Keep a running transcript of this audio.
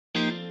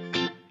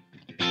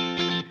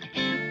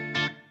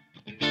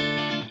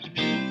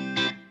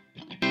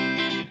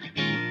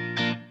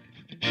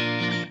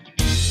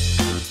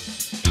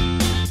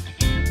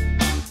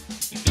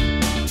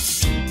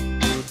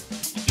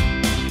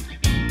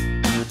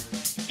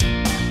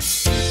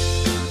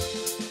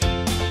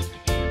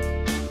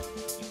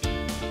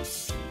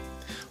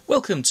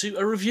Welcome to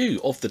a review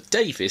of the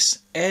Davis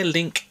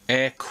AirLink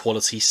air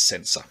quality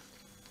sensor.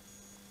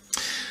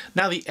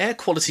 Now, the air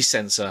quality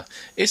sensor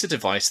is a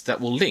device that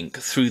will link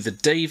through the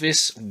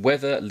Davis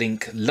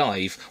WeatherLink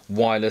Live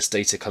wireless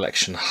data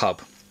collection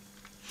hub.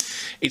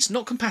 It's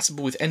not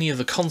compatible with any of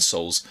the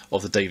consoles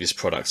of the Davis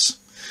products,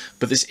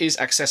 but this is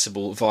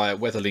accessible via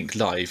WeatherLink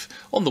Live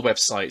on the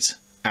website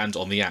and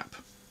on the app.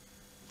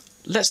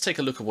 Let's take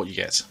a look at what you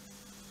get.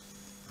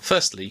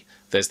 Firstly,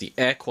 there's the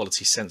air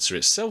quality sensor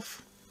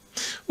itself,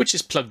 which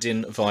is plugged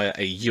in via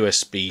a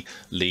USB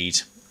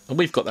lead, and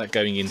we've got that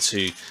going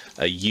into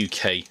a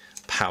UK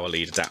power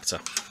lead adapter.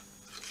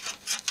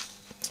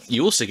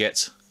 You also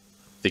get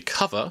the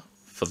cover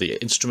for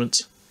the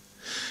instrument,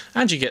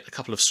 and you get a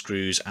couple of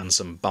screws and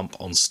some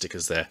bump-on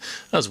stickers there,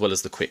 as well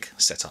as the quick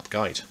setup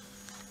guide.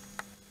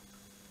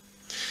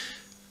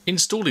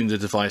 Installing the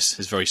device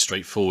is very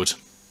straightforward.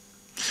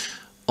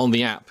 On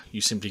the app,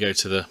 you simply go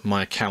to the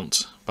My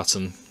Account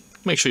button,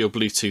 make sure your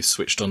Bluetooth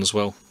switched on as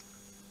well,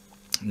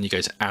 and you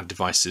go to Add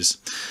Devices,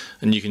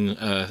 and you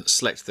can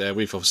select there.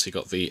 We've obviously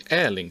got the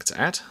AirLink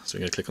to add, so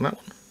we're going to click on that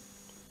one.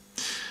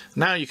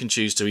 Now you can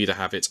choose to either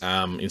have it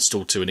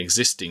installed to an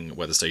existing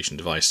weather station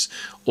device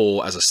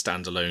or as a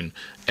standalone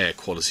air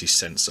quality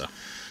sensor.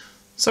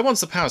 So once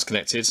the power's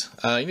connected,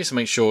 you need to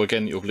make sure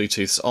again your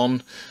Bluetooth's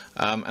on,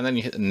 and then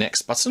you hit the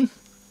Next button.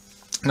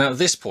 Now at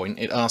this point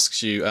it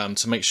asks you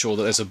to make sure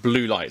that there's a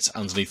blue light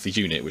underneath the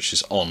unit which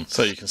is on.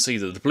 So you can see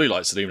that the blue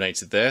light's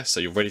illuminated there, so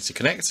you're ready to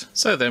connect.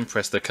 So then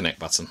press the Connect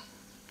button.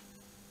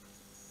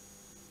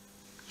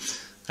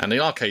 And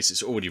in our case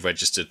it's already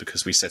registered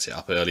because we set it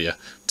up earlier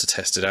to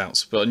test it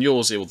out. But on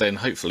yours it will then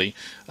hopefully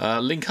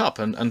link up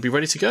and be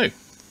ready to go.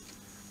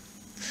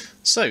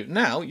 So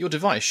now your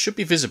device should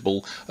be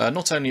visible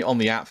not only on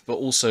the app but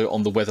also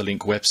on the WeatherLink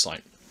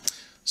website.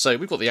 So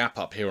we've got the app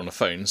up here on the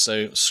phone,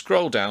 so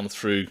scroll down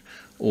through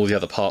all the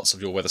other parts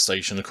of your weather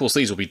station. Of course,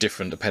 these will be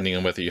different depending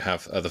on whether you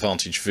have the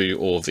Vantage View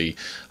or the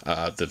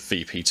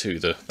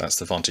VP2, that's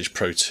the Vantage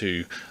Pro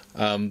 2.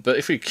 But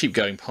if we keep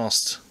going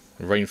past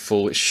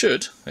rainfall, it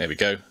should, there we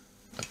go,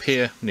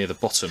 appear near the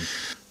bottom.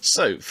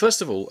 So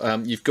first of all,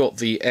 you've got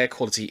the air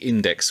quality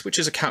index, which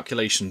is a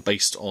calculation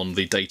based on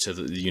the data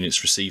that the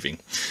unit's receiving.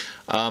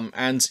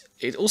 And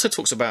it also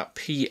talks about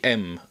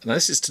PM. Now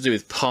this is to do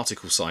with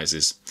particle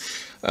sizes.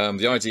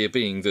 The idea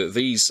being that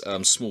these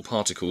small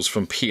particles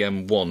from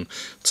PM1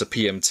 to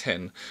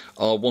PM10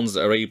 are ones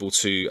that are able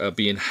to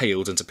be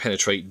inhaled and to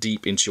penetrate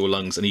deep into your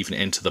lungs and even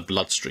enter the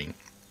bloodstream.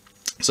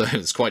 So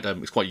it's quite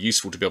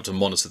useful to be able to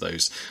monitor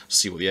those,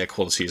 see what the air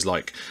quality is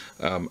like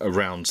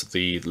around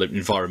the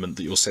environment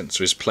that your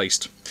sensor is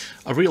placed.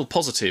 A real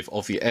positive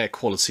of the air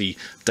quality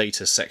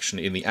data section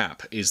in the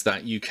app is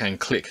that you can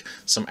click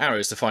some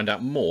arrows to find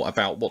out more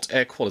about what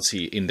air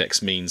quality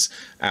index means,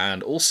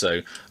 and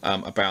also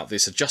about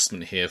this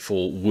adjustment here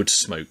for wood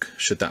smoke,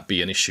 should that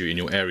be an issue in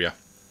your area.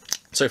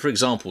 So for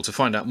example, to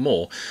find out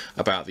more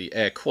about the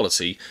air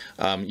quality,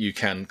 you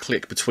can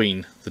click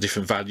between the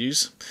different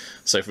values.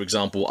 So for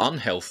example,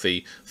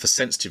 unhealthy for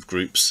sensitive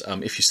groups,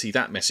 if you see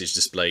that message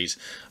displayed,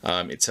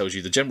 it tells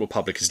you the general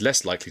public is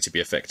less likely to be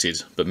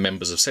affected, but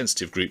members of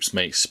sensitive groups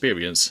may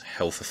experience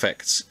health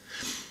effects.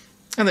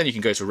 And then you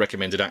can go to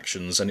recommended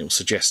actions, and it will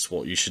suggest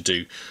what you should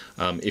do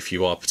if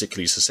you are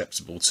particularly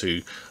susceptible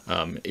to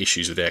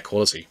issues with air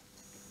quality.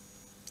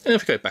 And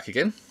if we go back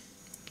again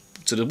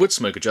to the wood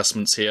smoke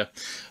adjustments here,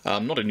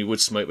 not only wood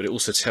smoke, but it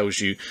also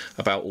tells you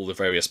about all the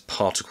various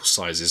particle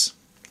sizes.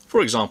 For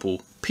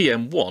example,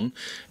 PM1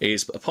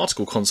 is a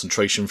particle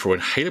concentration for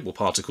inhalable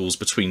particles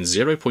between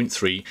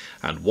 0.3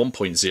 and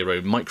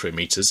 1.0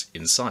 micrometers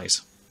in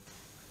size.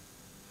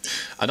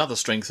 Another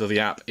strength of the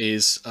app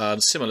is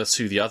similar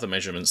to the other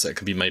measurements that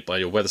can be made by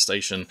your weather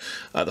station,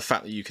 the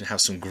fact that you can have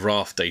some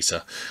graph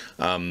data.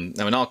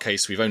 Now in our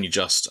case we've only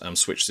just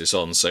switched this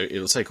on, so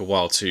it'll take a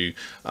while to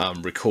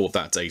record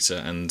that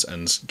data and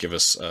give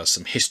us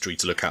some history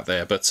to look at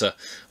there, but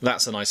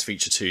that's a nice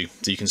feature too,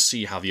 so you can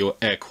see how the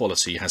air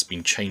quality has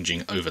been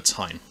changing over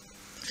time.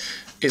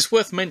 It's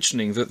worth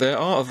mentioning that there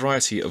are a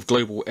variety of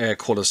global air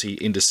quality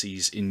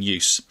indices in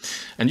use,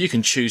 and you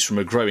can choose from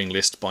a growing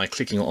list by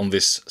clicking on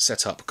this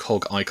setup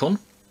cog icon.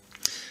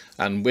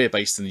 And we're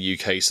based in the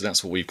UK, so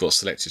that's what we've got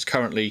selected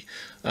currently.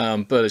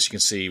 But as you can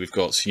see, we've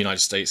got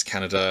United States,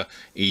 Canada,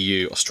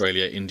 EU,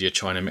 Australia, India,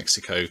 China,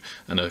 Mexico,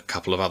 and a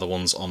couple of other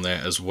ones on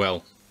there as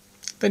well.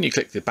 Then you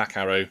click the back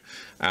arrow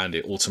and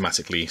it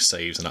automatically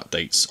saves and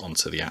updates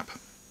onto the app.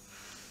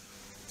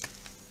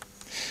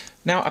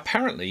 Now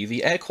apparently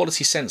the air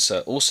quality sensor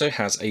also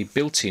has a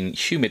built-in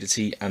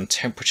humidity and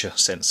temperature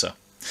sensor,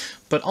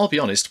 but I'll be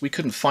honest, we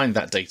couldn't find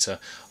that data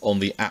on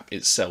the app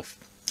itself.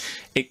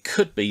 It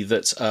could be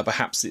that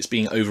perhaps it's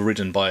being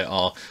overridden by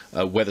our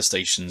weather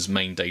station's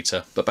main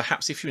data, but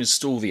perhaps if you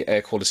install the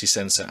air quality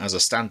sensor as a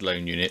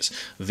standalone unit,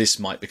 this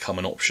might become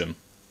an option,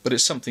 but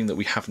it's something that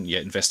we haven't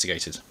yet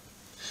investigated.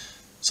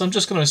 So I'm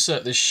just going to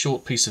insert this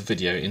short piece of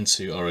video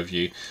into our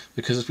review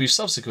because we've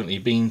subsequently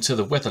been to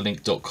the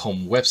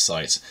weatherlink.com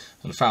website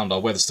and found our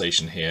weather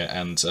station here,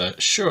 and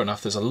sure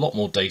enough there's a lot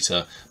more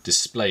data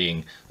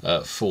displaying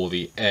for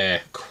the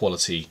air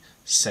quality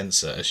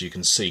sensor, as you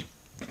can see.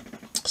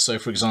 So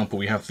for example,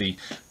 we have the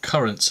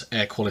current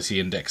air quality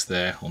index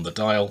there on the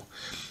dial.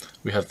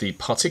 We have the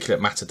particulate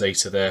matter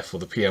data there for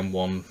the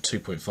PM1,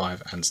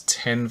 2.5 and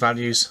 10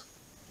 values.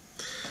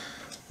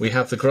 We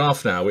have the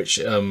graph now, which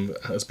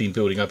has been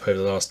building up over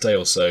the last day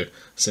or so,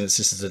 since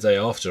this is the day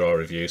after our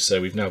review, so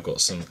we've now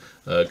got some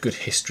good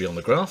history on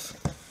the graph.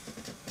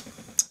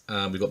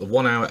 We've got the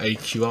 1 hour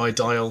AQI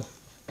dial.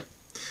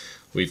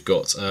 We've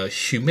got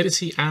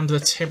humidity and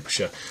the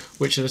temperature,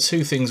 which are the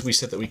two things we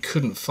said that we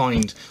couldn't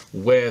find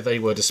where they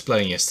were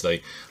displaying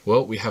yesterday.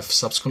 Well, we have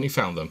subsequently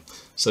found them.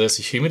 So there's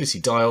the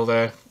humidity dial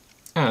there,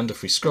 and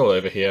if we scroll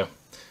over here,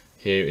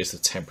 here is the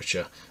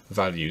temperature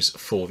values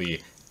for the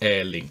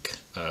AirLink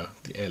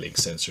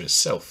sensor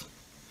itself.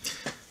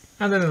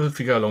 And then if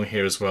we go along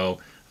here as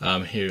well,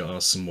 here are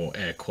some more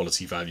air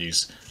quality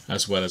values,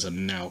 as well as a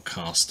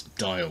nowcast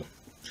dial.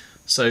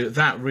 So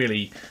that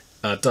really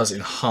does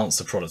enhance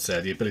the product there,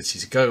 the ability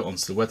to go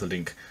onto the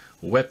WeatherLink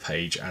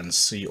webpage and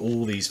see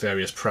all these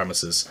various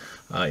parameters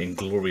in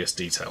glorious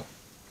detail.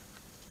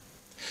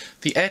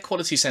 The air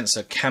quality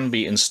sensor can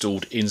be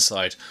installed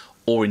inside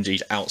or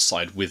indeed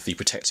outside with the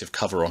protective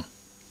cover on.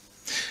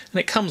 And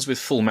it comes with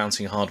full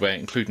mounting hardware,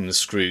 including the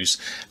screws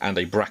and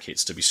a bracket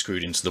to be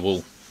screwed into the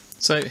wall.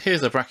 So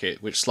here's the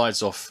bracket, which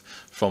slides off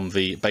from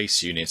the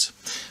base unit,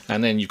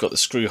 and then you've got the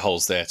screw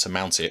holes there to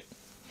mount it.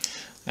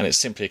 And it's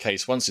simply a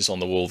case, once it's on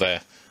the wall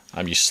there,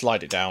 you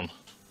slide it down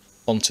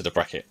onto the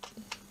bracket.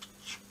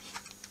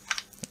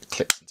 It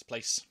clips into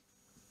place.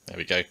 There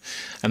we go.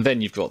 And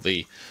then you've got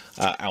the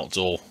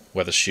outdoor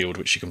weather shield,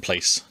 which you can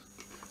place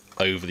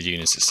over the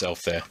unit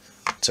itself there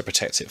to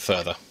protect it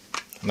further.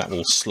 And that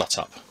will slut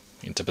up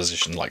into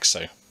position like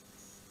so.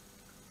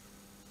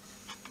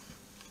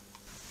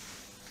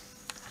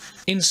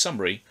 In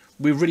summary,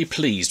 we're really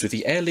pleased with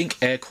the AirLink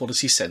air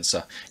quality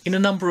sensor in a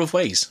number of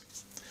ways.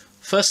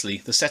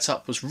 Firstly, the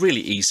setup was really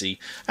easy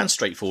and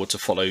straightforward to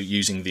follow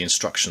using the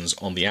instructions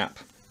on the app.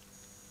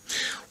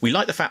 We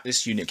like the fact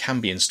this unit can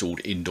be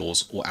installed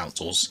indoors or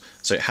outdoors,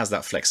 so it has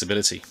that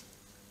flexibility.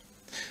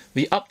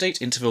 The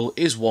update interval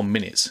is 1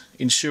 minute,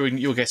 ensuring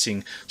you're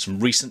getting some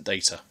recent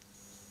data.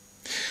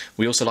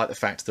 We also like the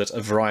fact that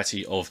a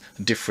variety of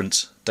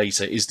different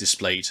data is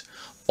displayed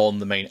on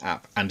the main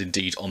app and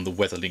indeed on the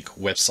WeatherLink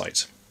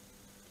website.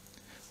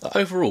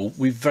 Overall,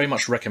 we very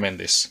much recommend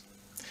this.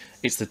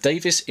 It's the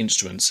Davis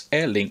Instruments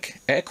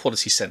AirLink Air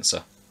Quality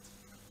Sensor.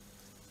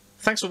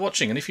 Thanks for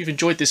watching, and if you've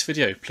enjoyed this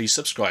video, please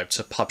subscribe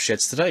to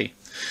PubSheds today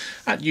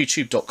at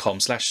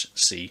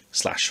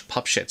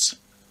youtube.com/c/pubsheds.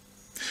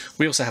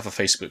 We also have a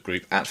Facebook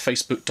group at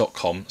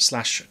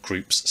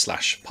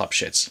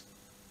facebook.com/groups/pubsheds.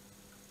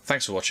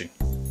 Thanks for watching.